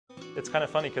It's kind of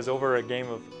funny because over a game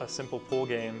of a simple pool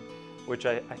game, which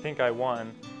I think I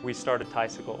won, we started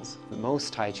ThaiCycles.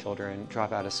 Most Thai children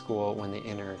drop out of school when they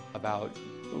enter about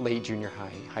late junior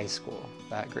high, high school,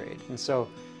 that grade. And so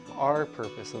our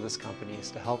purpose of this company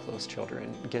is to help those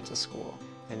children get to school.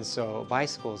 And so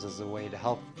bicycles is a way to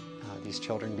help these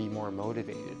children be more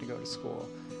motivated to go to school,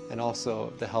 and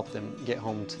also to help them get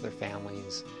home to their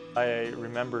families. I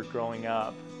remember growing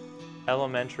up,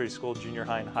 elementary school, junior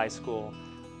high, and high school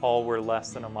all were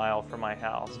less than a mile from my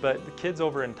house. But the kids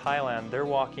over in Thailand, they're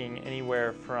walking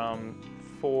anywhere from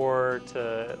 4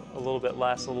 to a little bit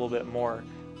less, a little bit more,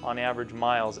 on average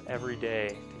miles every day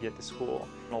to get to school.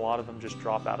 And a lot of them just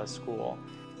drop out of school.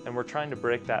 And we're trying to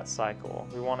break that cycle.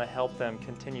 We want to help them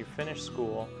continue, finish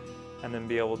school, and then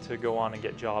be able to go on and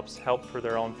get jobs, help for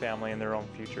their own family and their own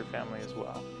future family as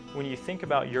well. When you think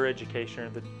about your education,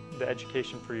 or the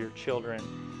education for your children,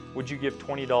 would you give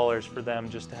 $20 for them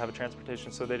just to have a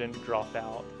transportation so they didn't drop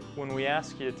out? When we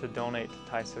ask you to donate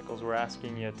to ThaiCycles, we're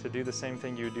asking you to do the same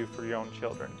thing you would do for your own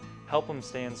children. Help them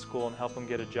stay in school and help them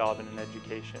get a job and an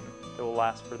education that will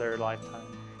last for their lifetime.